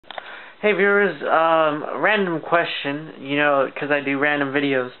Hey viewers, random question, because I do random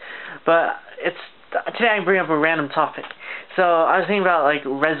videos, but today I bring up a random topic. So I was thinking about like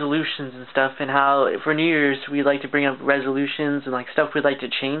resolutions and stuff, and how for New Year's we like to bring up resolutions and like stuff we'd like to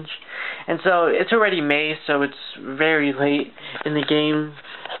change. And so it's already May, so it's very late in the game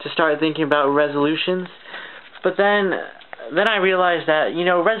to start thinking about resolutions. But then I realized that,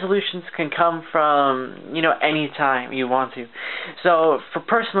 resolutions can come from, any time you want to. So,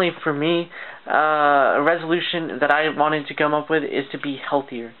 personally for me, a resolution that I wanted to come up with is to be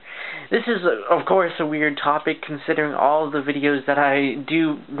healthier. This is, of course, a weird topic considering all of the videos that I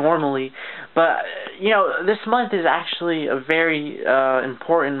do normally, but, this month is actually a very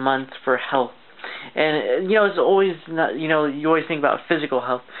important month for health. And, it's always, you always think about physical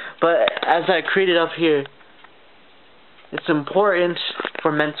health, but as I created up here, it's important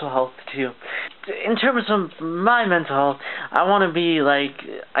for mental health too. In terms of my mental health, I want to be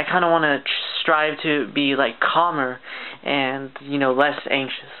I kind of want to strive to be calmer and, less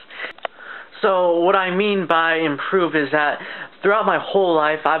anxious. So what I mean by improve is that throughout my whole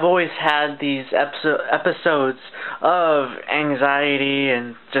life, I've always had these episodes of anxiety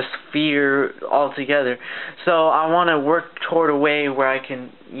and just fear altogether. So I want to work toward a way where I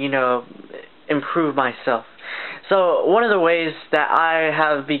can, improve myself. So one of the ways that I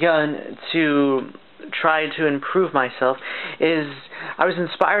have begun to try to improve myself is I was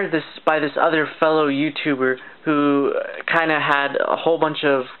inspired by this other fellow YouTuber who kind of had a whole bunch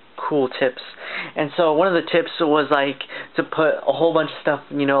of cool tips. And so one of the tips was to put a whole bunch of stuff,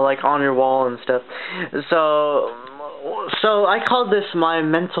 on your wall and stuff. So I called this my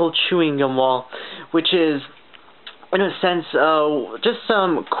mental chewing gum wall, which is in a sense just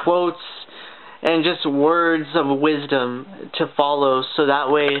some quotes and just words of wisdom to follow, so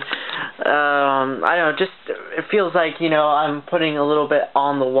that way, I don't know, just, it feels like, I'm putting a little bit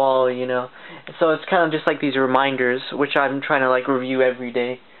on the wall, so it's kind of just like these reminders, which I'm trying to, review every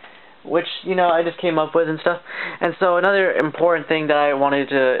day, which, I just came up with and stuff. And so another important thing that I wanted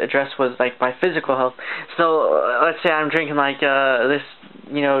to address was, my physical health. So, let's say I'm drinking, this,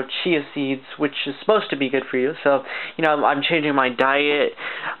 chia seeds, which is supposed to be good for you, so, I'm changing my diet.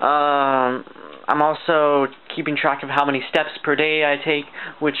 I'm also keeping track of how many steps per day I take,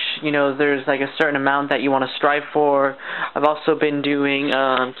 which, there's a certain amount that you want to strive for. I've also been doing,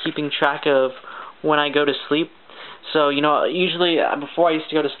 keeping track of when I go to sleep. So, usually before I used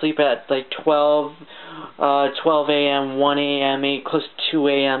to go to sleep at 12 a.m., 1 a.m., close to 2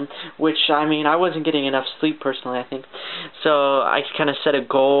 a.m., which, I wasn't getting enough sleep personally, I think. So I kind of set a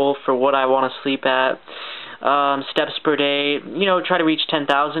goal for what I want to sleep at. Steps per day, try to reach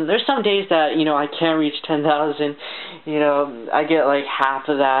 10,000. There's some days that, I can't reach 10,000, I get half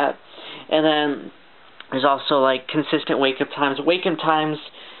of that. And then there's also consistent wake-up times. Wake-up times,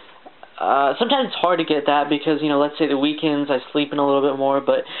 sometimes it's hard to get that because, let's say the weekends I sleep in a little bit more,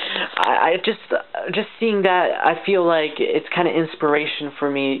 but I just seeing that, I feel like it's kind of inspiration for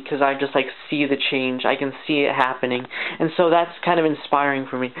me because I just see the change. I can see it happening, and so that's kind of inspiring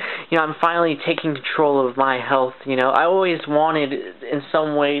for me. I'm finally taking control of my health. I always wanted in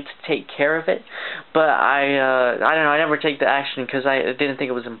some way to take care of it, but I don't know, I never take the action because I didn't think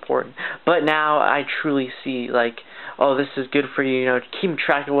it was important. But now I truly see oh, this is good for you, keeping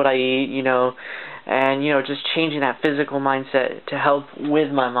track of what I eat, and, just changing that physical mindset to help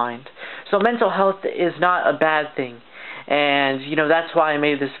with my mind. So mental health is not a bad thing, and, that's why I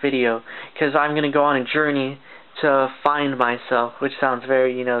made this video, because I'm going to go on a journey to find myself, which sounds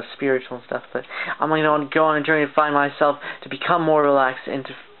very, spiritual and stuff, but I'm going to go on a journey to find myself, to become more relaxed, and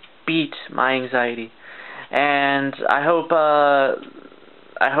to beat my anxiety. And I hope, by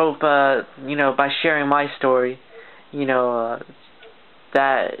sharing my story,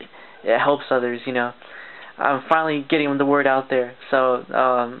 that it helps others, I'm finally getting the word out there. So,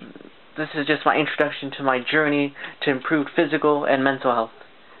 this is just my introduction to my journey to improve physical and mental health.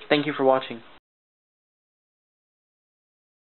 Thank you for watching.